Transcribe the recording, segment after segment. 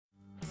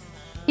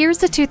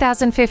Here's a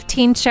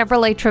 2015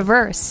 Chevrolet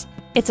Traverse.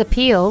 Its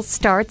appeal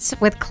starts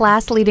with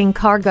class-leading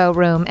cargo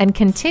room and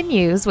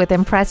continues with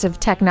impressive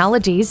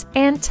technologies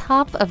and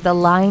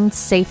top-of-the-line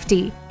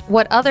safety.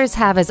 What others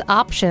have as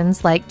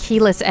options like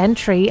keyless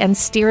entry and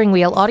steering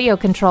wheel audio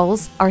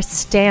controls are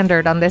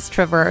standard on this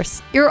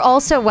Traverse. You're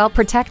also well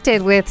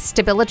protected with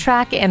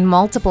StabiliTrak and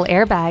multiple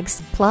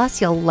airbags. Plus,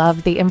 you'll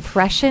love the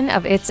impression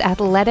of its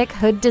athletic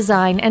hood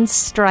design and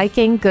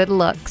striking good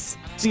looks.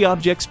 See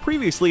objects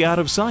previously out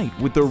of sight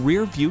with the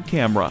rear view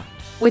camera.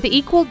 With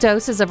equal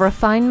doses of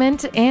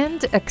refinement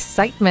and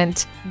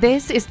excitement,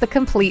 this is the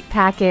complete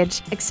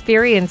package.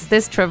 Experience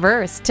this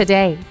Traverse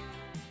today.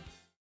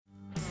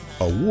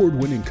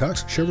 Award-winning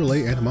Cox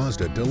Chevrolet and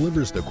Mazda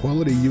delivers the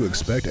quality you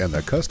expect and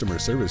the customer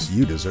service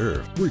you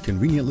deserve. We're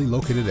conveniently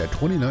located at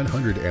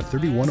 2900 and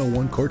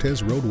 3101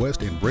 Cortez Road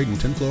West in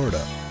Bradenton,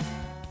 Florida.